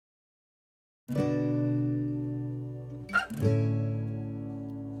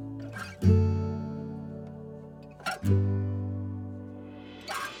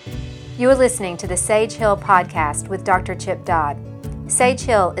You are listening to the Sage Hill Podcast with Dr. Chip Dodd. Sage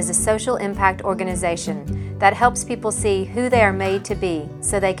Hill is a social impact organization that helps people see who they are made to be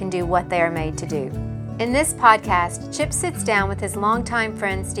so they can do what they are made to do. In this podcast, Chip sits down with his longtime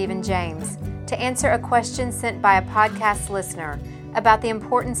friend Stephen James to answer a question sent by a podcast listener about the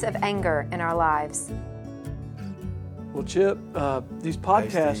importance of anger in our lives. Well, Chip, these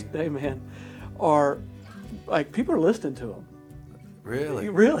podcasts, hey man, are like people are listening to them. Really?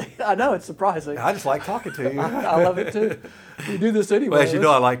 Really? I know, it's surprising. I just like talking to you. I love it too. We do this anyway. Well, as you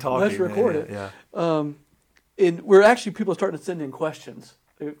know, I like talking. Let's record it. Yeah. And we're actually, people are starting to send in questions.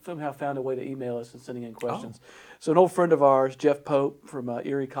 They somehow found a way to email us and sending in questions. Oh. So an old friend of ours, Jeff Pope from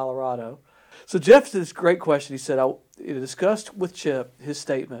Erie, Colorado. So Jeff did this great question. He said, I discussed with Chip his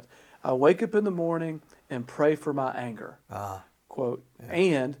statement, I wake up in the morning and pray for my anger. Quote, yeah.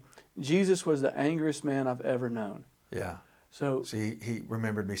 And Jesus was the angriest man I've ever known. Yeah. So he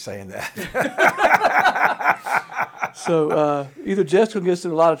remembered me saying that. So either Jeff's going to get us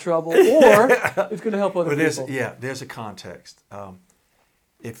in a lot of trouble, or it's going to help other people. There's a context.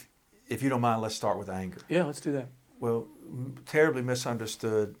 If you don't mind, let's start with anger. Yeah, let's do that. Well, terribly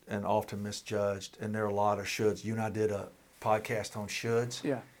misunderstood and often misjudged, and there are a lot of shoulds. You and I did a podcast on shoulds.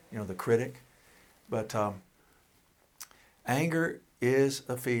 Yeah. You know, the critic. But anger is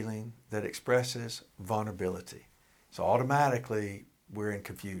a feeling that expresses vulnerability. So automatically we're in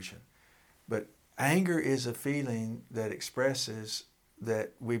confusion. But anger is a feeling that expresses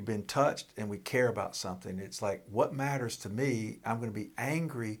that we've been touched and we care about something. It's like, what matters to me, I'm going to be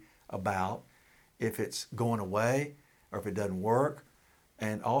angry about if it's going away or if it doesn't work.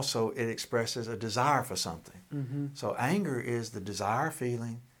 And also it expresses a desire for something. Mm-hmm. So anger is the desire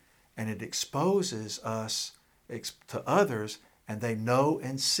feeling, and it exposes us to others, and they know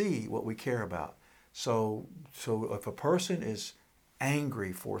and see what we care about. So if a person is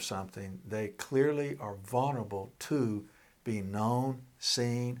angry for something, they clearly are vulnerable to being known,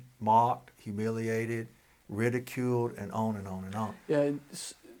 seen, mocked, humiliated, ridiculed, and on and on and on. Yeah,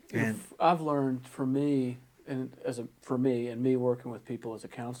 and I've learned for me, and me working with people as a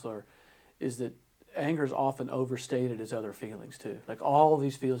counselor, is that anger is often overstated as other feelings too. Like all of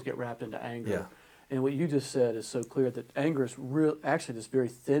these feelings get wrapped into anger. Yeah. And what you just said is so clear that anger is actually this very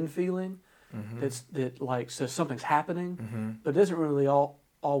thin feeling. Mm-hmm. That like says something's happening, mm-hmm. but it doesn't really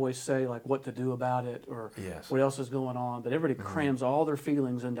always say like what to do about it or what else is going on. But everybody mm-hmm. crams all their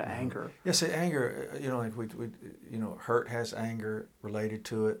feelings into mm-hmm. anger. Yeah, see, anger. Like we hurt has anger related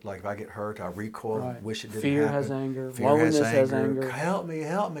to it. Like if I get hurt, I recoil, right. Wish it didn't Fear happen. Has anger. Fear Loneliness has anger. Help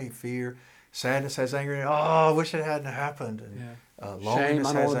me. Fear, sadness has anger. Oh, I wish it hadn't happened. And, shame.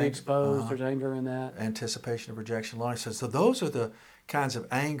 I don't want to be exposed. There's anger in that. Anticipation of rejection, loneliness. So those are the kinds of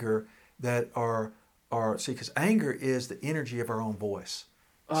anger that are because anger is the energy of our own voice.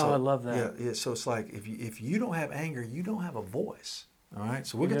 Oh, I love that. Yeah. So it's like if you don't have anger, you don't have a voice. All right.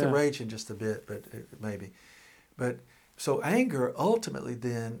 So we'll get to rage in just a bit, but maybe. But so anger ultimately,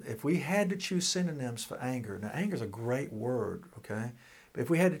 then, if we had to choose synonyms for anger, now anger is a great word, okay? But if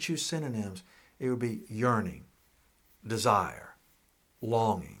we had to choose synonyms, it would be yearning, desire,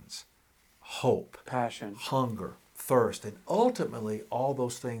 longings, hope, passion, hunger, thirst, and ultimately all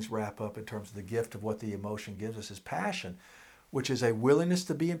those things wrap up in terms of the gift of what the emotion gives us is passion, which is a willingness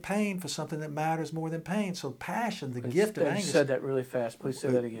to be in pain for something that matters more than pain. So passion, the gift of anger. You said that really fast. Please say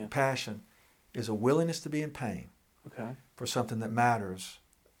that again. Passion is a willingness to be in pain for something that matters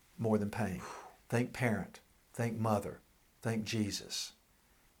more than pain. Think parent, think mother, think Jesus.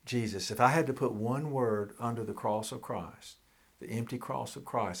 Jesus, if I had to put one word under the cross of Christ, the empty cross of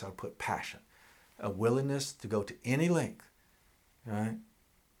Christ, I would put passion. A willingness to go to any length, right?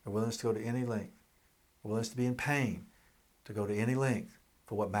 A willingness to go to any length. A willingness to be in pain, to go to any length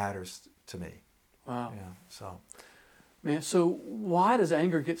for what matters to me. Wow. Yeah. So, man. So why does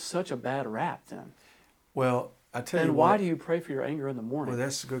anger get such a bad rap then? Well, I tell you. And why do you pray for your anger in the morning? Well,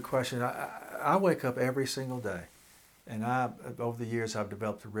 that's a good question. I wake up every single day, and over the years I've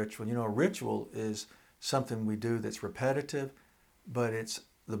developed a ritual. You know, a ritual is something we do that's repetitive, but it's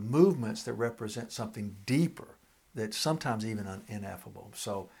the movements that represent something deeper that's sometimes even ineffable.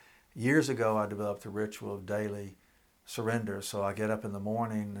 So years ago I developed a ritual of daily surrender. So I get up in the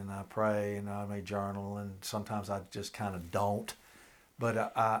morning and I pray and I may journal, and sometimes I just kind of don't.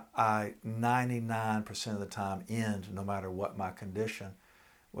 But I 99% of the time end, no matter what my condition,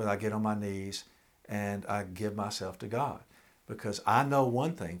 when I get on my knees and I give myself to God. Because I know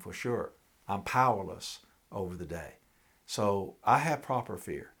one thing for sure, I'm powerless over the day. So I have proper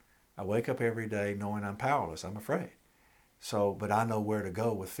fear. I wake up every day knowing I'm powerless. I'm afraid. So, but I know where to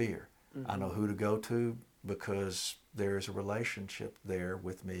go with fear. I know who to go to because there is a relationship there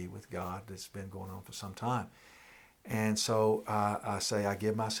with me, with God, that's been going on for some time. And so I say, I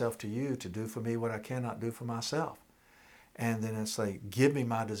give myself to you to do for me what I cannot do for myself. And then it's like, give me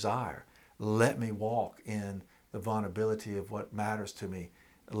my desire. Let me walk in the vulnerability of what matters to me.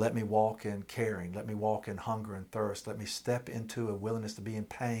 Let me walk in caring. Let me walk in hunger and thirst. Let me step into a willingness to be in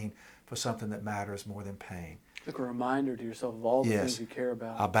pain for something that matters more than pain. Like a reminder to yourself of all the Yes. things you care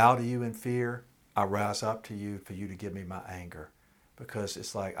about. I bow to you in fear. I rise up to you for you to give me my anger. Because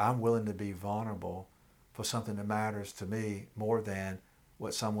it's like I'm willing to be vulnerable for something that matters to me more than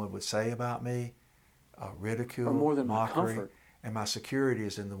what someone would say about me, ridicule, or more than mockery. my comfort. And my security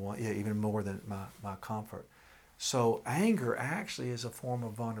is in the one, even more than my comfort. So anger actually is a form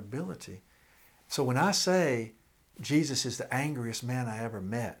of vulnerability. So when I say Jesus is the angriest man I ever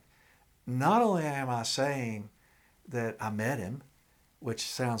met, not only am I saying that I met him, which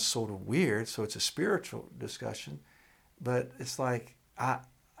sounds sort of weird, so it's a spiritual discussion, but it's like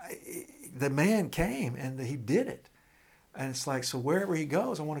the man came and he did it. And it's like, so wherever he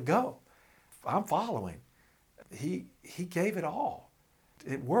goes, I want to go. I'm following. He gave it all.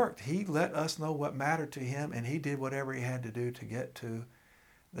 It worked. He let us know what mattered to him, and he did whatever he had to do to get to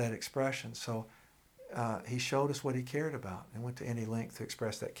that expression. So he showed us what he cared about and went to any length to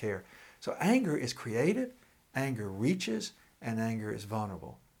express that care. So anger is creative, anger reaches, and anger is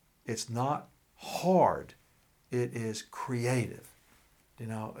vulnerable. It's not hard. It is creative,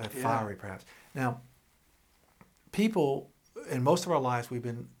 fiery perhaps. Now, people, in most of our lives, we've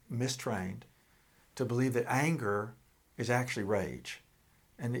been mistrained to believe that anger is actually rage.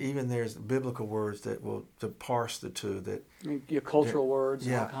 And even there's biblical words that will to parse the two. That your cultural words,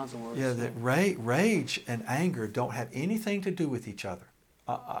 all kinds of words. Yeah, that rage and anger don't have anything to do with each other.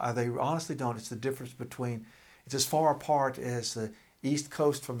 They honestly don't. It's the difference between, it's as far apart as the East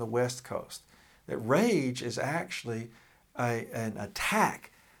Coast from the West Coast. That rage is actually an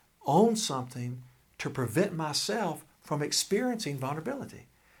attack on something to prevent myself from experiencing vulnerability.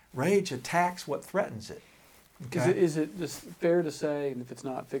 Rage attacks what threatens it. Okay? Is it just fair to say, and if it's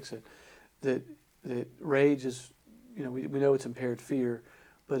not, fix it, that rage is, we know it's impaired fear,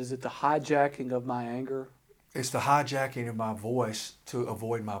 but is it the hijacking of my anger? It's the hijacking of my voice to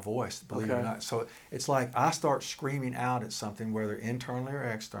avoid my voice, believe it or not. So it's like I start screaming out at something, whether internally or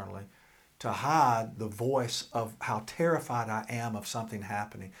externally, to hide the voice of how terrified I am of something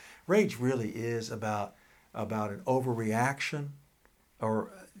happening. Rage really is about an overreaction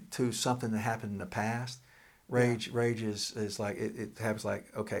or to something that happened in the past. Rage is like, it happens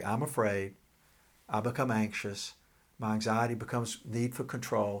like, okay, I'm afraid, I become anxious, my anxiety becomes need for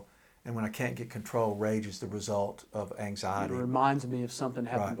control, and when I can't get control, rage is the result of anxiety. It reminds me of something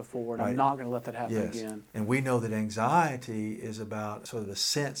happened before, and I'm not going to let that happen again. And we know that anxiety is about sort of the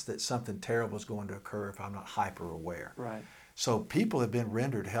sense that something terrible is going to occur if I'm not hyper aware. Right. So people have been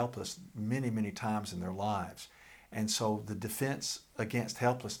rendered helpless many, many times in their lives. And so the defense against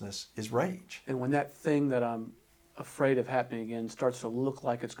helplessness is rage. And when that thing that I'm afraid of happening again starts to look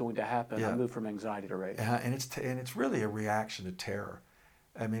like it's going to happen, I move from anxiety to rage. And it's really a reaction to terror.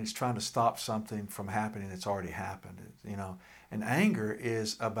 I mean, it's trying to stop something from happening that's already happened. And anger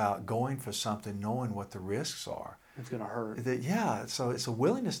is about going for something, knowing what the risks are. It's going to hurt. So it's a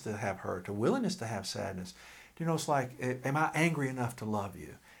willingness to have hurt, a willingness to have sadness. It's like, am I angry enough to love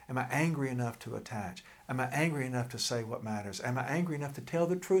you? Am I angry enough to attach? Am I angry enough to say what matters? Am I angry enough to tell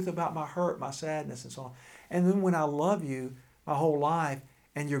the truth about my hurt, my sadness, and so on? And then when I love you my whole life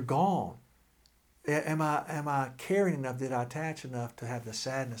and you're gone, am I caring enough? Did I attach enough to have the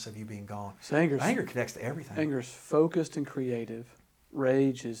sadness of you being gone? So anger connects to everything. Anger is focused and creative.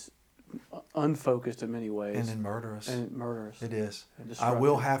 Rage is unfocused in many ways. And then murderous. It is. I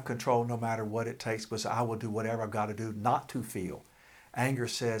will have control no matter what it takes, because I will do whatever I've got to do not to feel. Anger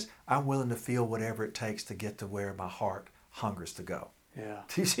says, I'm willing to feel whatever it takes to get to where my heart hungers to go. Yeah.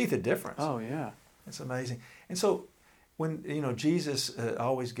 Do you see the difference? Oh, yeah. It's amazing. And so when, Jesus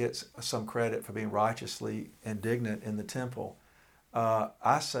always gets some credit for being righteously indignant in the temple,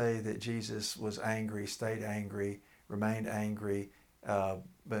 I say that Jesus was angry, stayed angry, remained angry,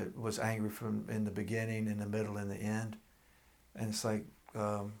 but was angry from in the beginning, in the middle, and the end. And it's like...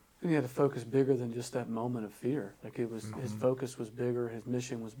 he had to focus bigger than just that moment of fear. Like it was, his focus was bigger, his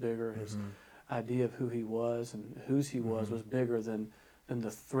mission was bigger, his idea of who he was and whose he was bigger than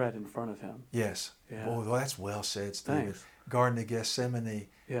the threat in front of him. Yes. Yeah. Boy, well, that's well said, Steve. Thanks. Garden of Gethsemane,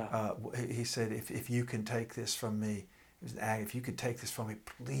 he said, if you can take this from me, if you could take this from me,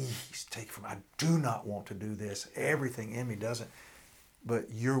 please take it from me. I do not want to do this. Everything in me doesn't. but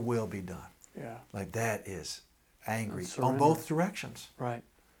your will be done. Yeah. Like that is angry on Surrender. both directions. Right.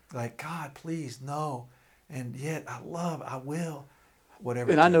 Like, God, please, no. And yet I will,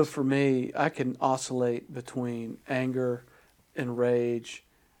 whatever. And it I know takes. for me, I can oscillate between anger and rage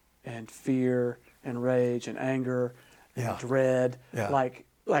and fear and rage and anger and Yeah. dread, Yeah. like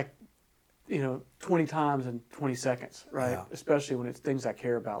 20 times in 20 seconds, right? Yeah. Especially when it's things I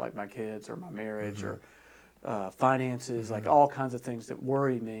care about, like my kids or my marriage Mm-hmm. or finances, like all kinds of things that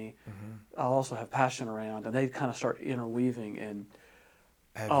worry me. Mm-hmm. I'll also have passion around, and they kind of start interweaving. And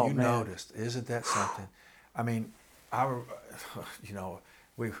Have you man. noticed? Isn't that something? I mean,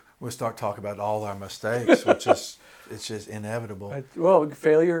 we'll start talking about all our mistakes, which is it's just inevitable.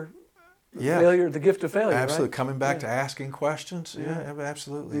 Failure, Yeah. failure, the gift of failure. Absolutely. right? Coming back Yeah. to asking questions. Yeah. Yeah,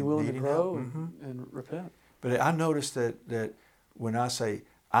 absolutely. Be willing to Needing grow help. Mhm. and repent. But I noticed that when I say,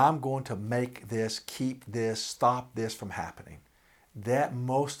 I'm going to make this, keep this, stop this from happening, that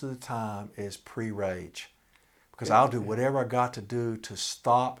most of the time is pre-rage. Because I'll do whatever I got to do to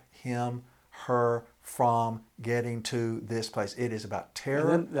stop him, her from getting to this place. It is about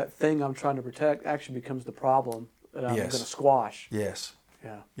terror. And then that thing I'm trying to protect actually becomes the problem that I'm Yes. going to squash. Yes.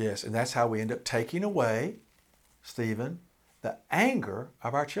 Yeah. Yes. And that's how we end up taking away, Stephen, the anger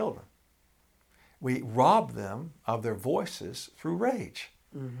of our children. We rob them of their voices through rage.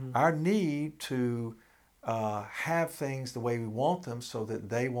 Mm-hmm. Our need to have things the way we want them so that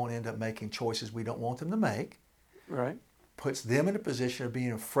they won't end up making choices we don't want them to make Right. puts them in a position of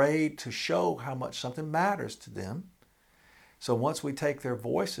being afraid to show how much something matters to them. So once we take their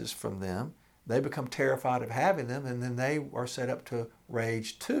voices from them, they become terrified of having them, and then they are set up to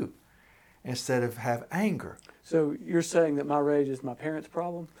rage too, instead of have anger. So you're saying that my rage is my parents'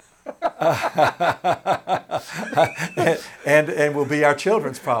 problem? and will be our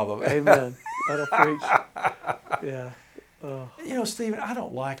children's problem. Amen. That'll preach. Yeah. Stephen, I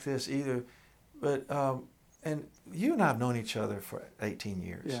don't like this either, but and you and I have known each other for 18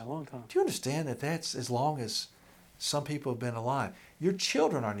 years. Yeah, a long time. Do you understand that that's as long as some people have been alive? Your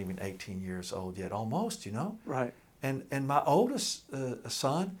children aren't even 18 years old yet, almost, Right. And my oldest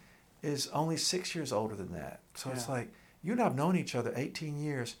son is only 6 years older than that. So it's Yeah. like, you and I have known each other 18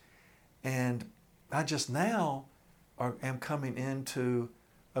 years, and I just now am coming into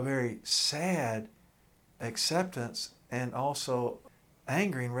a very sad acceptance and also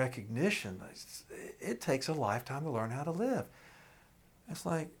angering recognition. It takes a lifetime to learn how to live. It's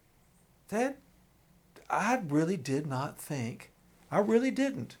like, that, I really didn't think that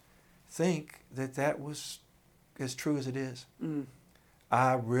was as true as it is. Mm.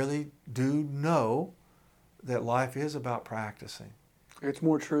 I really do know that life is about practicing. It's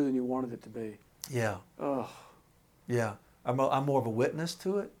more true than you wanted it to be. Yeah. Oh. Yeah. I'm more of a witness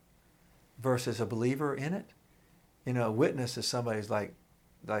to it versus a believer in it. A witness is somebody who's like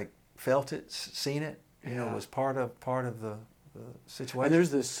felt it, seen it, Yeah. was part of the situation. And there's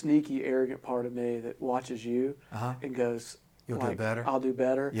this sneaky, arrogant part of me that watches you Uh-huh. and goes, You'll do better. I'll do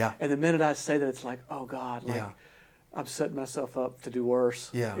better. Yeah. And the minute I say that, it's like, oh God, like Yeah. I'm setting myself up to do worse.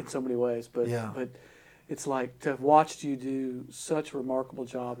 Yeah. In so many ways. But Yeah. but it's like to have watched you do such a remarkable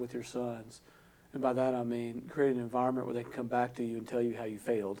job with your sons, and by that I mean create an environment where they can come back to you and tell you how you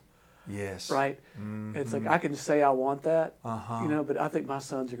failed. Yes. Right? Mm-hmm. It's like I can say I want that, Uh-huh. but I think my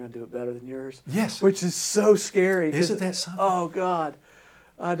sons are going to do it better than yours. Yes. Which is so scary. 'cause- Isn't that something? Oh God,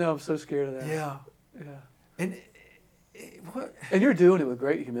 I know I'm so scared of that. Yeah. Yeah. And what? And you're doing it with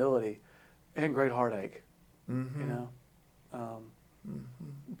great humility and great heartache. Mm-hmm.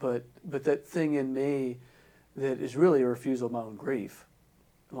 But that thing in me that is really a refusal of my own grief,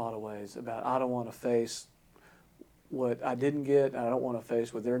 in a lot of ways. About I don't want to face what I didn't get, and I don't want to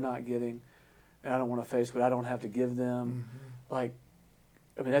face what they're not getting, and I don't want to face what I don't have to give them. Like,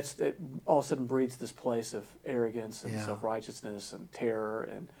 I mean, it all of a sudden breeds this place of arrogance and Yeah. self-righteousness and terror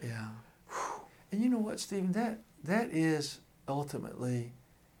and Yeah. And you know what, Stephen? That is ultimately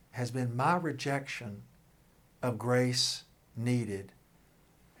has been my rejection of grace needed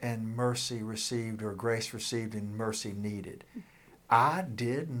and mercy received, or grace received and mercy needed. I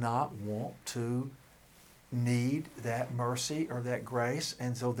did not want to need that mercy or that grace,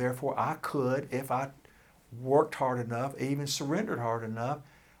 and so therefore I could, if I worked hard enough, even surrendered hard enough,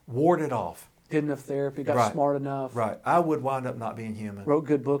 ward it off. did enough therapy, got Right. smart enough, Right. I would wind up not being human. wrote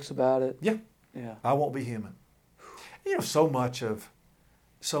good books about it. Yeah. Yeah. I won't be human. So much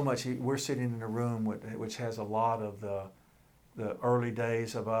we're sitting in a room which has a lot of the early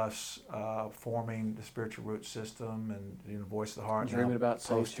days of us forming the spiritual root system and the voice of the heart. Dreaming now about Sage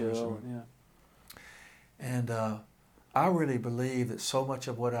posters Hill. Yeah. And I really believe that so much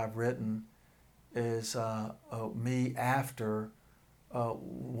of what I've written is me after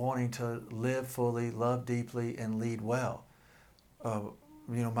wanting to live fully, love deeply, and lead well.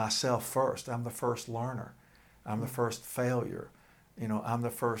 Myself first. I'm the first learner. I'm the first failure. I'm the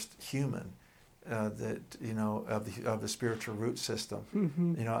first human of the spiritual root system.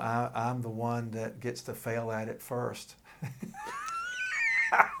 Mm-hmm. I'm the one that gets to fail at it first.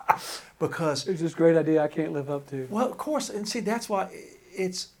 Because It's this great idea I can't live up to. well, of course, and see that's why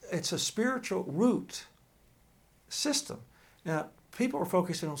it's a spiritual root system. Now, people are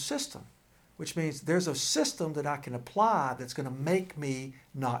focusing on system, which means there's a system that I can apply that's going to make me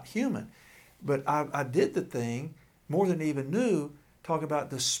not human. But I did the thing more than I even knew, talking about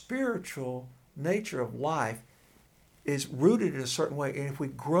the spiritual nature of life is rooted in a certain way. And if we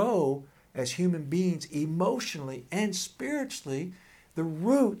grow as human beings emotionally and spiritually, the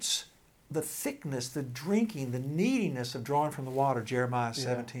roots, the thickness, the drinking, the neediness of drawing from the water, Jeremiah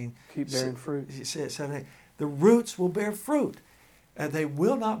 17. Keep bearing fruit. He said 17. The roots will bear fruit, and they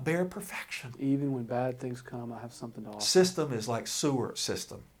will not bear perfection. Even when bad things come, I have something to offer. System is like sewer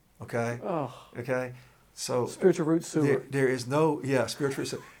system, okay? Oh, Okay? So spiritual root sewer. there is no, spiritual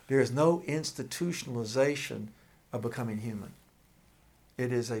root. There is no institutionalization of becoming human.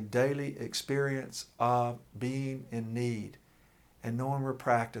 It is a daily experience of being in need and knowing we're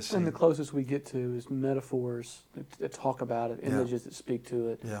practicing. And the closest we get to is metaphors that talk about it, images that speak to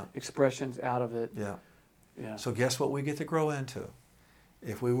it, expressions out of it. Yeah. Yeah. So guess what we get to grow into?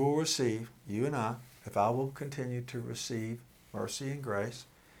 If we will receive, you and I, if I will continue to receive mercy and grace,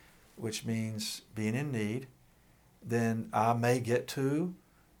 which means being in need, then I may get to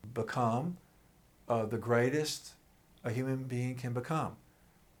become the greatest a human being can become,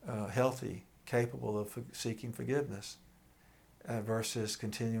 healthy, capable of seeking forgiveness, versus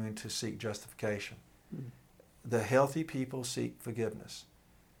continuing to seek justification. Mm-hmm. The healthy people seek forgiveness.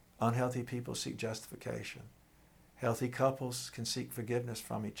 Unhealthy people seek justification. Healthy couples can seek forgiveness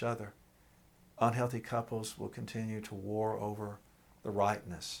from each other. Unhealthy couples will continue to war over the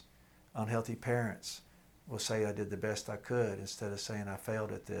rightness. Unhealthy parents will say, I did the best I could, instead of saying, I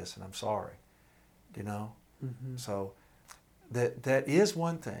failed at this and I'm sorry. Mm-hmm. So that is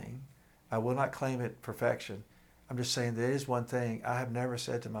one thing. I will not claim it perfection. I'm just saying there is one thing I have never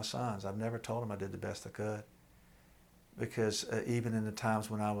said to my sons. I've never told them I did the best I could. Because even in the times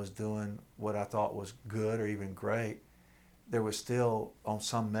when I was doing what I thought was good or even great, there was still, on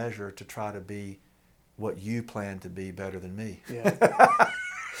some measure, to try to be what you planned to be better than me. Yeah.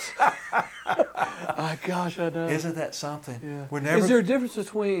 Gosh, I know. Isn't that something? Yeah. Is there a difference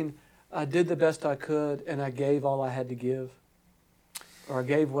between I did the best I could and I gave all I had to give? Or I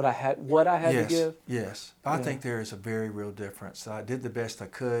gave what I had to give? Yes. I think there is a very real difference. I did the best I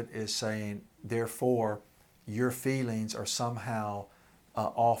could is saying, therefore, your feelings are somehow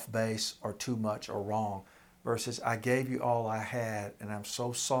off base or too much or wrong, versus I gave you all I had and I'm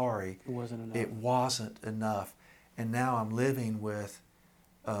so sorry. It wasn't enough. It wasn't enough. And now I'm living with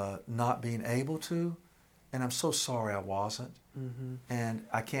not being able to, and I'm so sorry I wasn't. Mm-hmm. And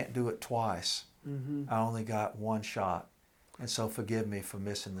I can't do it twice. Mm-hmm. I only got one shot. And so forgive me for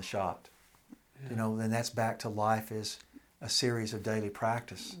missing the shot. Yeah. Then that's back to life is a series of daily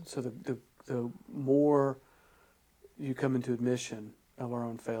practice. So the more you come into admission of our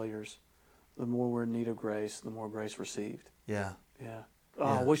own failures, the more we're in need of grace, the more grace received. Yeah. Yeah. Oh,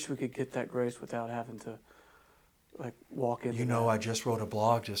 yeah. I wish we could get that grace without having to walk into that. I just wrote a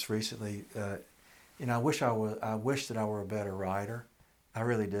blog just recently. I wish that I were a better writer. I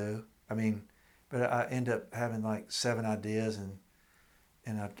really do. But I end up having 7 ideas and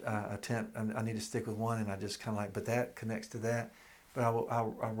I need to stick with one, and I just kind of but that connects to that. But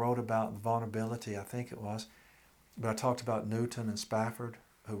I wrote about vulnerability, I think it was. But I talked about Newton and Spafford,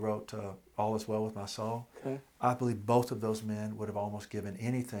 who wrote All Is Well With My Soul. Okay. I believe both of those men would have almost given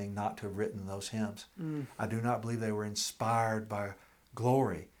anything not to have written those hymns. Mm. I do not believe they were inspired by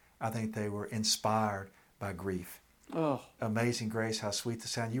glory. I think they were inspired by grief. Oh. Amazing Grace, how sweet the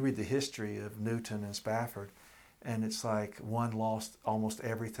sound. You read the history of Newton and Spafford, and it's like one lost almost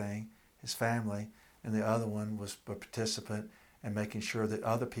everything, his family, and the other one was a participant in making sure that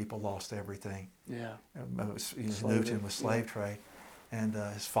other people lost everything. Yeah. Newton was slave trade. And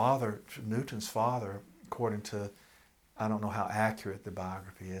his father, Newton's father, according to, I don't know how accurate the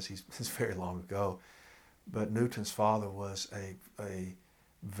biography is, it's very long ago, but Newton's father was a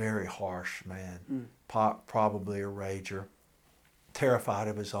very harsh man, probably a rager, terrified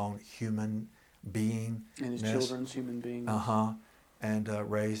of his own human being. And his children's human beings. And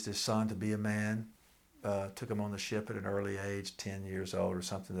raised his son to be a man, took him on the ship at an early age, 10 years old or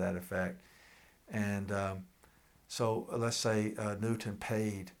something to that effect. And so let's say Newton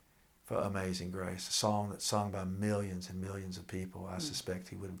paid for Amazing Grace, a song that's sung by millions and millions of people. I suspect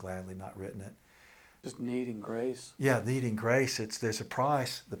he would have gladly not written it. Just needing grace. Yeah, needing grace. There's a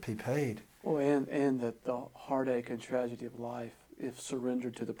price that he paid. Well, and that the heartache and tragedy of life, if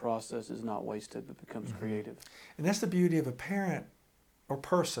surrendered to the process, is not wasted but becomes creative. And that's the beauty of a parent or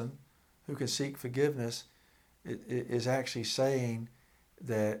person who can seek forgiveness. It is actually saying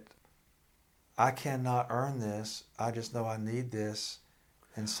that I cannot earn this. I just know I need this.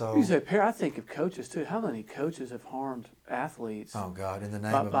 And so You say, parent, I think of coaches too. How many coaches have harmed athletes oh God, in the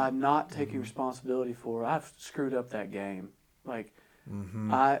name by of not taking responsibility for, I've screwed up that game. Like,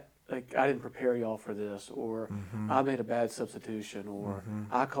 Mhm. I didn't prepare y'all for this, or I made a bad substitution, or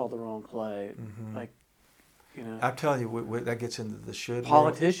I called the wrong play. Like, you know, I tell you, that gets into the should.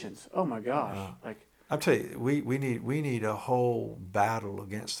 politicians. Oh my gosh! Like, I'll tell you, we need a whole battle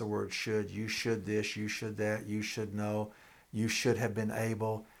against the word should. You should this, you should that, you should know, you should have been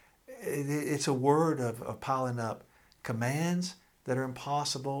able. It's a word of piling up commands that are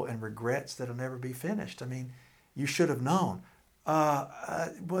impossible and regrets that'll never be finished. I mean, you should have known.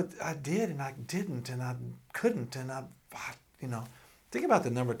 But I did and I didn't and I couldn't and think about the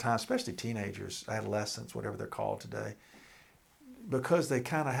number of times, especially teenagers, adolescents, whatever they're called today, because they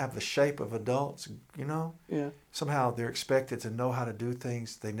kind of have the shape of adults, yeah, somehow they're expected to know how to do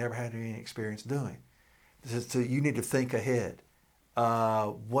things they never had any experience doing. So you need to think ahead.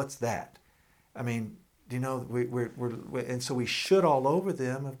 What's that? I mean, and so we should all over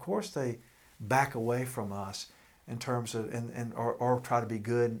them. Of course, they back away from us in terms of or try to be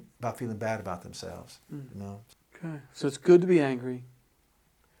good by feeling bad about themselves. Okay, so it's good to be angry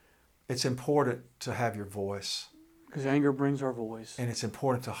It's important to have your voice. because anger brings our voice And it's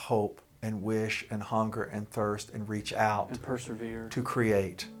important to hope and wish and hunger and thirst and reach out and persevere, to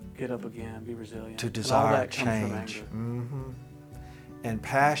create, get up again, be resilient, to And all desire that comes from change. anger. And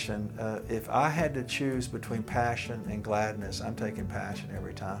passion, if I had to choose between passion and gladness, I'm taking passion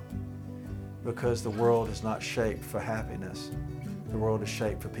every time. Because the world is not shaped for happiness. The world is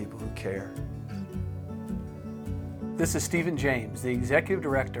shaped for people who care. This is Stephen James, the Executive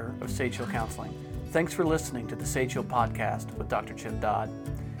Director of Sage Hill Counseling. Thanks for listening to the Sage Hill Podcast with Dr. Chip Dodd.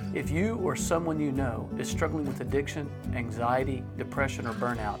 If you or someone you know is struggling with addiction, anxiety, depression, or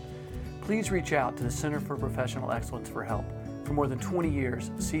burnout, please reach out to the Center for Professional Excellence for help. For more than 20 years,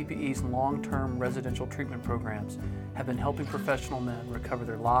 CPE's long-term residential treatment programs have been helping professional men recover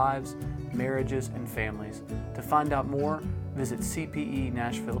their lives, marriages, and families. To find out more, visit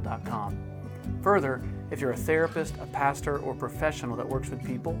cpenashville.com. Further, if you're a therapist, a pastor, or professional that works with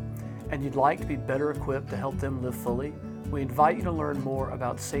people, and you'd like to be better equipped to help them live fully, we invite you to learn more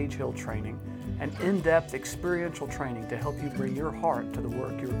about Sage Hill Training, an in-depth experiential training to help you bring your heart to the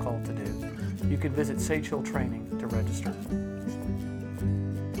work you're called to do. You can visit Sage Hill Training to register.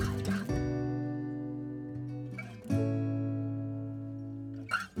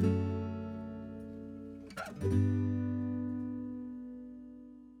 Thank you.